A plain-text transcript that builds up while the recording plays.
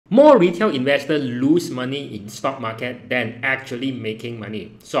More retail investors lose money in stock market than actually making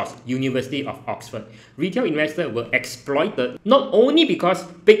money. Source: University of Oxford. Retail investors were exploited not only because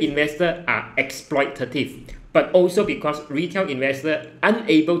big investors are exploitative, but also because retail investors are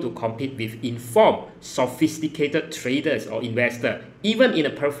unable to compete with informed, sophisticated traders or investors, even in a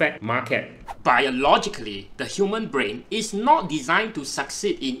perfect market. Biologically, the human brain is not designed to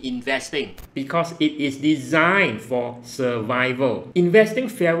succeed in investing because it is designed for survival. Investing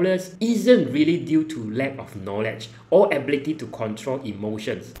failures isn't really due to lack of knowledge or ability to control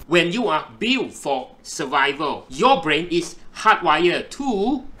emotions. When you are built for survival, your brain is hardwired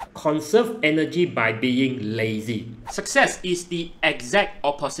to conserve energy by being lazy. Success is the exact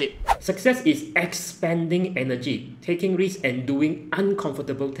opposite. Success is expanding energy, taking risks and doing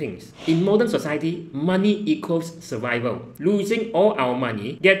uncomfortable things. In modern society, money equals survival. Losing all our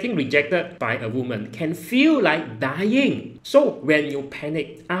money, getting rejected by a woman can feel like dying. So when you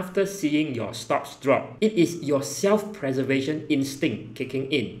panic after seeing your stocks drop, it is your self-preservation instinct kicking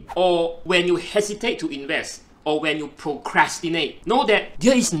in. Or when you hesitate to invest, or when you procrastinate, know that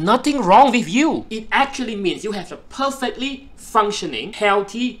there is nothing wrong with you. It actually means you have a perfectly functioning,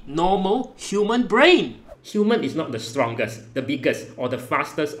 healthy, normal human brain. Human is not the strongest, the biggest, or the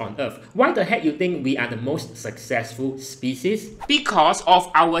fastest on earth. Why the heck you think we are the most successful species? Because of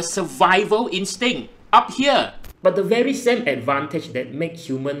our survival instinct up here. But the very same advantage that makes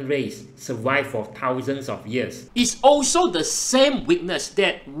human race survive for thousands of years is also the same weakness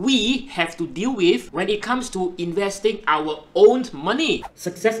that we have to deal with when it comes to investing our own money.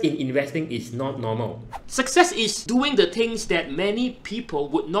 Success in investing is not normal. Success is doing the things that many people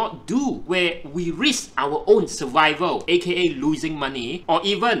would not do, where we risk our own survival, aka losing money, or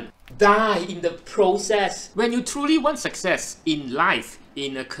even die in the process. When you truly want success in life,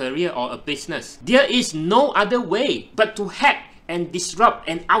 in a career or a business, there is no other way but to hack and disrupt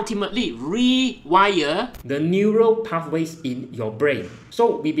and ultimately rewire the neural pathways in your brain.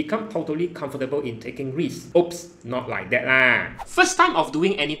 So we become totally comfortable in taking risks. Oops, not like that lah. First time of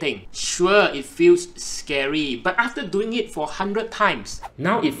doing anything, sure it feels scary, but after doing it for 100 times,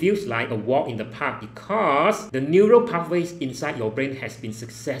 now it feels like a walk in the park because the neural pathways inside your brain has been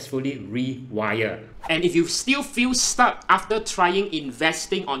successfully rewired. And if you still feel stuck after trying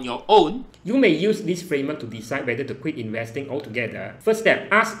investing on your own, you may use this framework to decide whether to quit investing altogether. First step,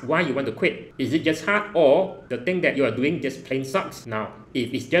 ask why you want to quit. Is it just hard, or the thing that you are doing just plain sucks? Now,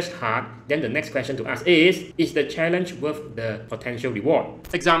 if it's just hard, then the next question to ask is the challenge worth the potential reward?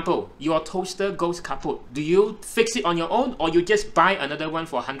 Example, your toaster goes kaput. Do you fix it on your own, or you just buy another one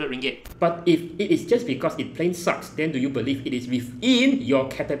for 100 ringgit? But if it is just because it plain sucks, then do you believe it is within your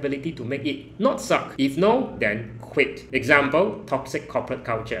capability to make it not suck? If no, then quit. Example, toxic corporate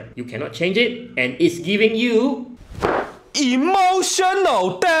culture. You cannot change it, and it's giving you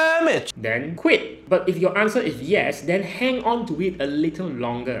emotional damage. Then quit. But if your answer is yes, then hang on to it a little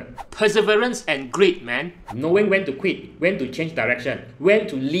longer. Perseverance and grit, man. Knowing when to quit, when to change direction, when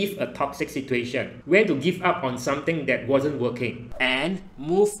to leave a toxic situation, when to give up on something that wasn't working, and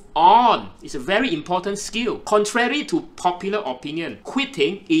move on. It's a very important skill. Contrary to popular opinion,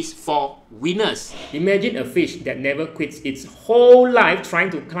 quitting is for winners. Imagine a fish that never quits its whole life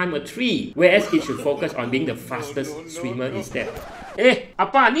trying to climb a tree, whereas it should focus on being the fastest swimmer instead.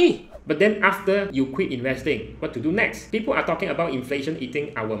 Apa ni? But then after you quit investing, what to do next? People are talking about inflation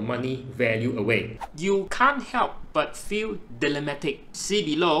eating our money value away. You can't help but feel dilemmatic. See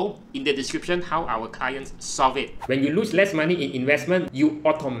below in the description how our clients solve it. When you lose less money in investment, you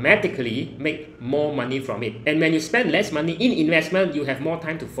automatically make more money from it. And when you spend less money in investment, you have more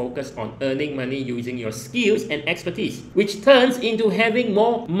time to focus on earning money using your skills and expertise, which turns into having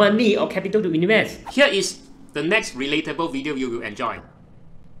more money or capital to invest. Here is the next relatable video you will enjoy.